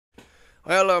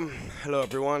Well, hello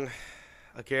everyone.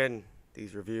 Again,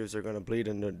 these reviews are gonna bleed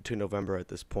into November at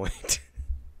this point,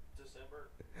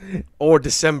 December. or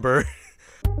December.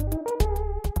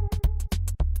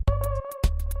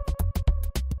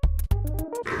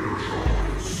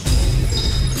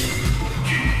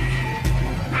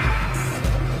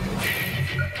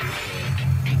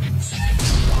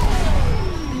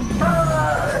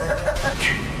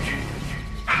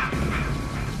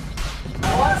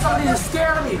 I want somebody to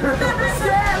scare me!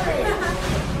 Scare me!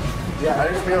 Yeah, I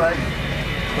just feel like,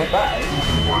 goodbye.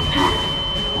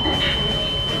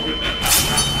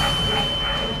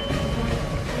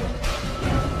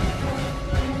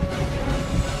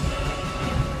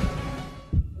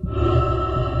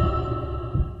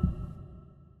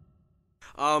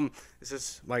 This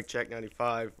is MykeCheck'd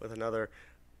 95 with another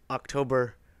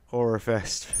October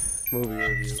Horrorfest movie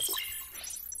review.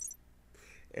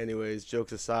 Anyways,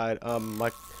 jokes aside,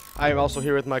 I am also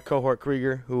here with my cohort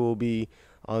Krieger, who will be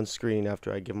on screen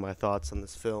after I give my thoughts on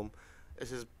this film.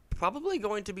 This is probably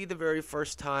going to be the very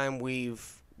first time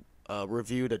we've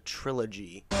reviewed a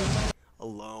trilogy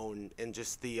alone, and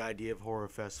just the idea of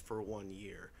Horrorfest for 1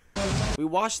 year. We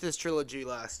watched this trilogy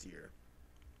last year,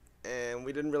 and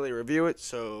we didn't really review it,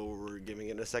 so we're giving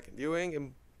it a second viewing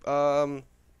and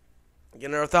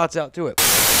getting our thoughts out to it.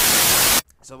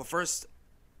 So the first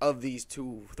of these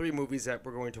three movies that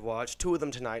we're going to watch, two of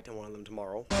them tonight and one of them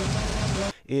tomorrow,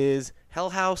 is Hell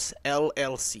House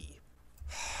LLC.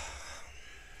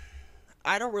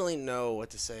 I don't really know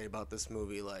what to say about this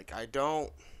movie.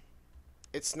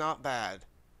 It's not bad.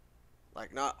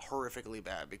 Not horrifically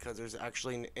bad, because there's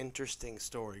actually an interesting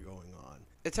story going on.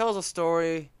 It tells a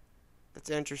story that's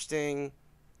interesting.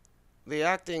 The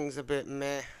acting's a bit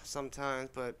meh sometimes,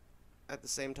 but at the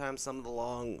same time, some of the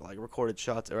long, recorded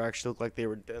shots actually look like they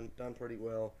were done pretty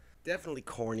well. Definitely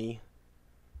corny.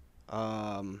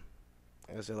 I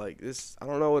say, this, I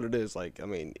don't know what it is.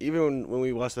 Even when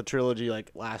we watched the trilogy,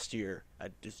 last year, I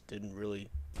just didn't really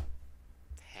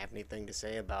have anything to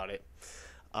say about it.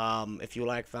 If you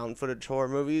like found footage horror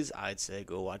movies, I'd say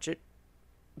go watch it.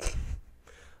 Michael,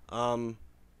 do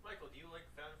you like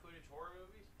found footage horror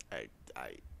movies?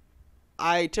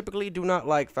 I typically do not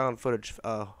like found footage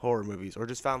horror movies, or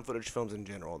just found footage films in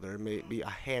general. There may be a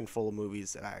handful of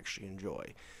movies that I actually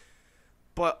enjoy,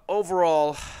 but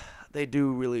overall, they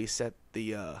do really set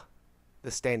the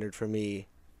standard for me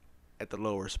at the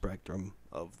lower spectrum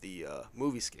of the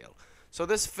movie scale. So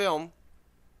this film,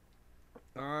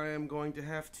 I am going to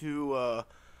have to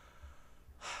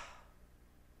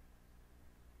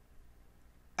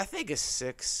I think a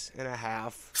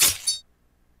 6.5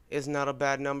 is not a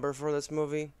bad number for this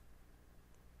movie.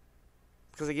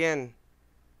 Because again,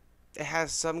 it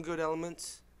has some good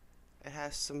elements, it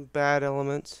has some bad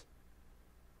elements,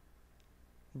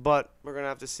 but we're going to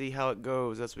have to see how it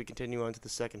goes as we continue on to the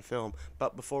second film.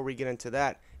 But before we get into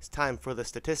that, it's time for the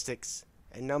statistics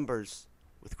and numbers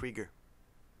with Krieger.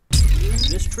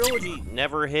 This trilogy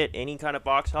never hit any kind of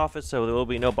box office, so there will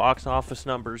be no box office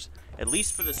numbers. At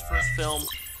least for this first film,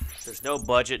 there's no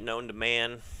budget known to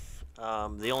man.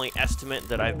 The only estimate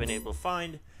that I've been able to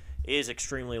find is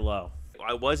extremely low.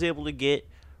 I was able to get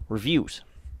reviews.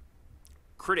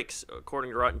 Critics,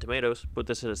 according to Rotten Tomatoes, put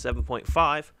this at a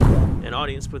 7.5, and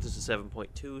audience put this at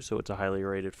 7.2, so it's a highly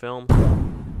rated film.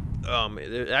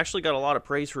 It actually got a lot of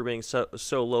praise for being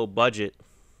so low budget,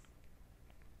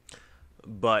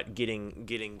 but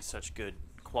getting such good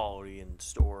quality and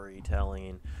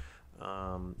storytelling.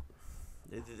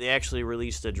 They actually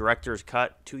released a director's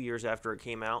cut 2 years after it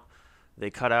came out. They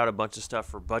cut out a bunch of stuff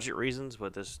for budget reasons,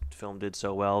 but this film did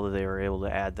so well that they were able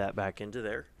to add that back into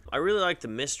there. I really liked the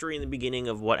mystery in the beginning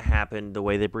of what happened, the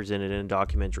way they presented it in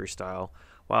documentary style,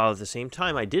 while at the same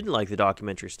time I didn't like the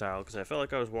documentary style because I felt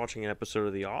like I was watching an episode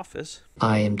of The Office.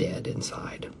 I am dead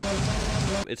inside.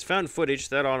 It's found footage,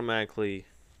 that automatically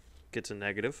gets a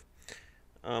negative.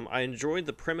 I enjoyed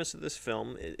the premise of this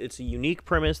film. It's a unique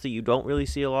premise that you don't really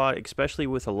see a lot, especially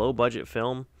with a low-budget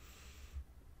film.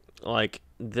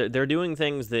 They're doing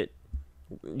things that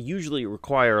usually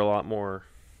require a lot more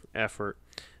effort.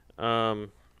 I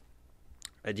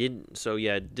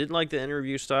did like the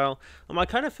interview style. I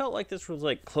kind of felt like this was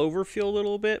like Cloverfield a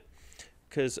little bit,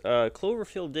 because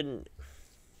Cloverfield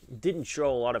didn't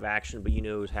show a lot of action, but you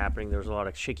knew it was happening. There was a lot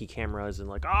of shaky cameras and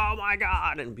oh my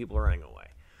god, and people running away.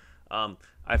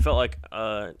 I felt like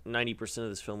 90% of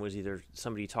this film was either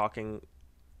somebody talking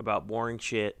about boring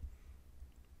shit,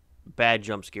 bad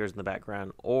jump scares in the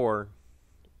background, or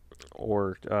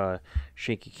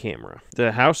shaky camera.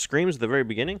 The house screams at the very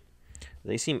beginning,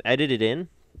 they seem edited in,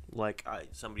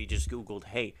 somebody just Googled,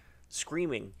 hey,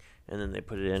 screaming, and then they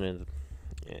put it in,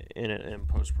 in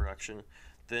post-production.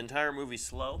 The entire movie's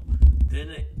slow. Then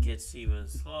it gets even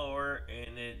slower,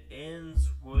 and it ends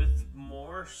with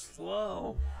more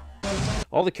slow.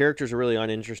 All the characters are really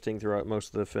uninteresting throughout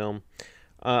most of the film.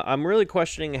 I'm really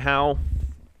questioning how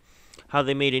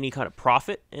they made any kind of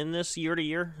profit in this year to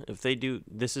year. If they do,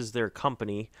 this is their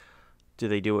company. Do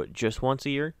they do it just once a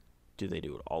year? Do they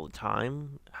do it all the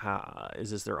time?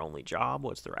 Is this their only job?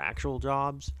 What's their actual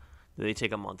jobs? Do they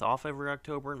take a month off every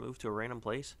October and move to a random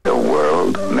place? The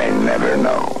world may never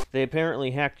know. They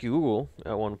apparently hacked Google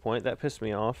at one point. That pissed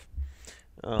me off.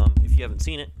 If you haven't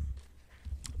seen it,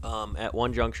 at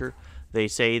one juncture, they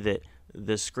say that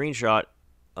the screenshot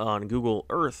on Google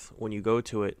Earth, when you go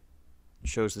to it,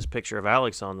 shows this picture of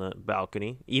Alex on the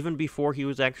balcony, even before he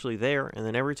was actually there, and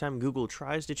then every time Google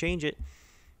tries to change it,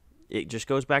 it just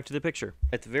goes back to the picture.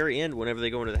 At the very end, whenever they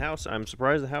go into the house, I'm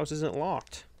surprised the house isn't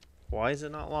locked. Why is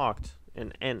it not locked?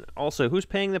 And also, who's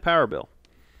paying the power bill?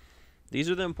 These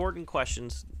are the important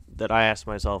questions that I ask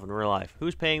myself in real life.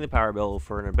 Who's paying the power bill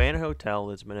for an abandoned hotel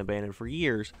that's been abandoned for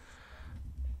years?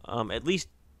 At least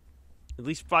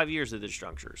 5 years at this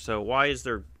juncture. So why is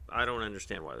there... I don't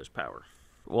understand why there's power.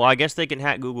 Well, I guess they can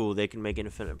hack Google. They can make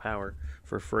infinite power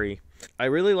for free. I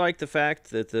really like the fact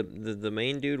that the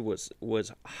main dude was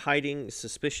hiding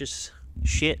suspicious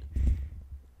shit.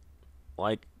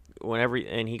 Like,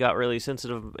 and he got really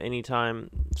sensitive anytime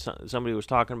somebody was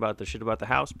talking about the shit about the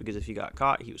house, because if he got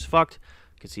caught, he was fucked,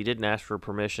 because he didn't ask for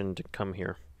permission to come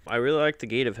here. I really liked the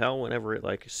gate of hell whenever it,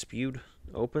 like, spewed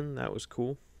open. That was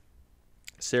cool.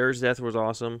 Sarah's death was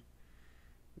awesome.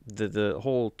 The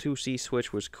whole 2C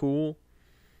switch was cool.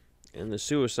 And the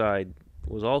suicide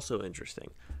was also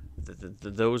interesting.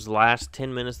 Those last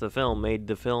 10 minutes of the film made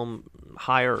the film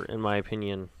higher, in my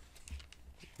opinion.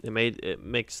 It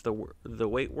makes the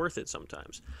wait worth it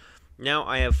sometimes. Now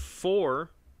I have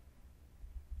 4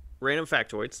 random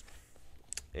factoids,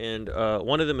 and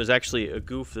one of them is actually a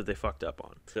goof that they fucked up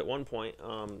on. At one point,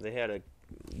 they had a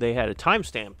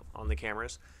timestamp on the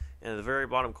cameras, and at the very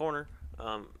bottom corner,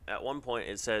 at one point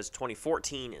it says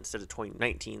 2014 instead of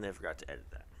 2019. They forgot to edit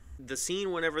that. The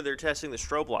scene whenever they're testing the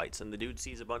strobe lights and the dude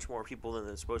sees a bunch more people than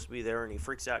is supposed to be there, and he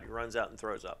freaks out, he runs out and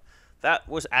throws up. That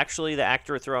was actually the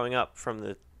actor throwing up from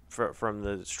the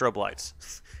strobe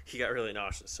lights. He got really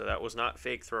nauseous, so that was not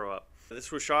fake throw up.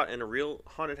 This was shot in a real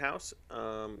haunted house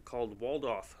called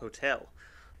Waldorf Hotel.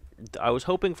 I was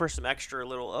hoping for some extra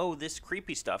little, this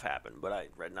creepy stuff happened, but I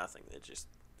read nothing.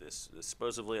 This is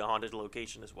supposedly a haunted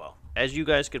location as well. As you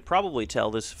guys could probably tell,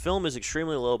 this film is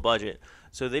extremely low budget,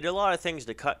 so they did a lot of things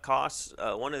to cut costs.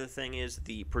 One of the things is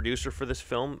the producer for this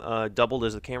film doubled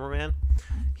as the cameraman.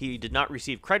 He did not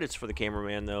receive credits for the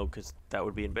cameraman, though, because that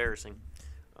would be embarrassing.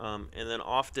 And then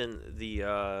often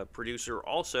the producer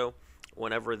also,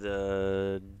 whenever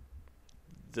the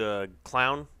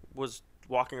clown was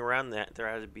walking around, that there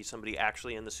had to be somebody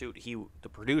actually in the suit. The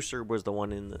producer was the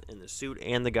one in the suit,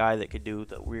 and the guy that could do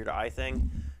the weird eye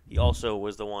thing, he also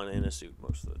was the one in a suit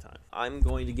most of the time. I'm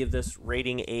going to give this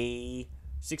rating a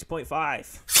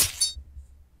 6.5.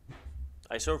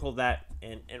 I circled that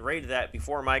and rated that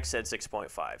before Mike said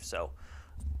 6.5, so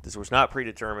this was not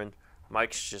predetermined.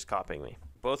 Mike's just copying me.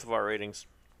 Both of our ratings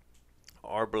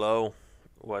are below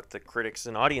what the critics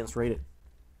and audience rated.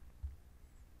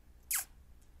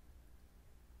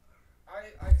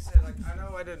 Like I said, I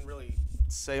know I didn't really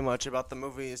say much about the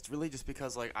movie. It's really just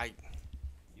because, You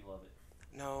love it.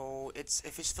 No, it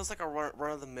feels like a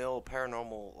run-of-the-mill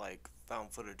paranormal,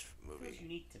 found footage movie. It's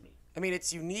unique to me. I mean,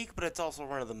 it's unique, but it's also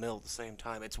run-of-the-mill at the same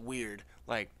time. It's weird.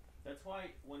 That's why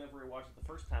whenever I watched it the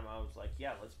first time, I was like,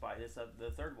 yeah, let's buy this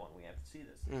the third one. We have to see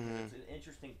this. Mm-hmm. It's an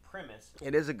interesting premise.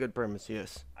 It is a good premise,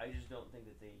 yes. I just don't think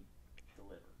that they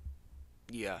deliver.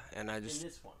 Yeah, and In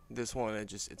this one. This one,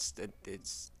 it's...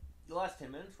 The last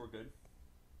 10 minutes were good.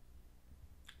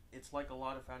 It's like a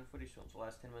lot of found footage films. The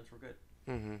last 10 minutes were good.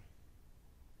 Mm-hmm.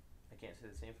 I can't say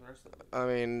the same for the rest of them. I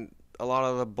mean, a lot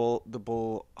of the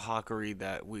bull hawkery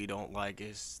that we don't like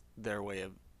is their way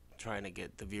of trying to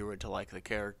get the viewer to like the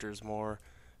characters more,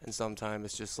 and sometimes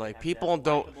it's just like people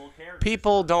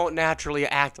don't naturally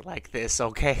act like this,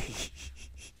 okay?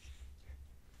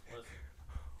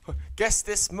 Guess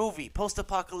this movie,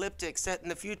 post-apocalyptic, set in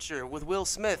the future with Will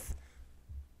Smith.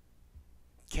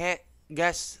 Can't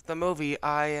guess the movie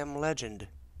I Am Legend.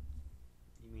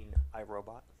 You mean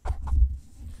iRobot?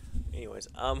 Anyways,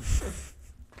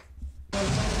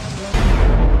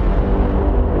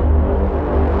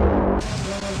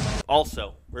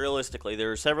 Also, realistically, there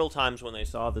were several times when they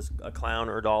saw a clown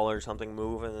or a doll or something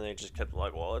move, and then they just kept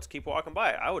like, well, let's keep walking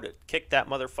by. I would have kicked that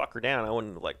motherfucker down. I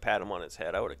wouldn't pat him on his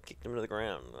head. I would have kicked him to the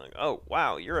ground. Like, oh,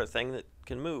 wow, you're a thing that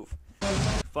can move.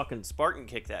 fucking Spartan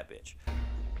kick that bitch.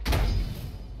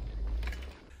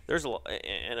 There's a lot,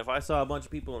 and if I saw a bunch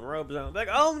of people in robes, I'd be like,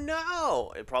 oh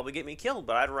no! It'd probably get me killed,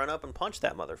 but I'd run up and punch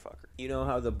that motherfucker. You know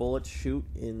how the bullets shoot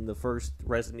in the first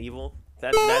Resident Evil?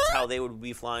 That's how they would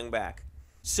be flying back.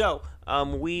 So,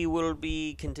 we will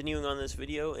be continuing on this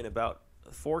video in about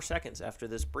 4 seconds after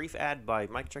this brief ad by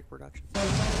MykeCheck'd Productions.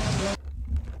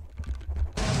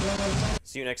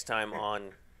 See you next time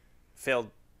on Failed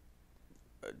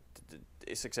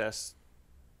Success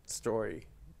Story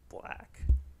Black.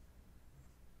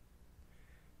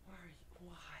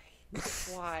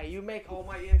 Why? You make all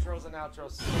my intros and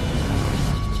outros.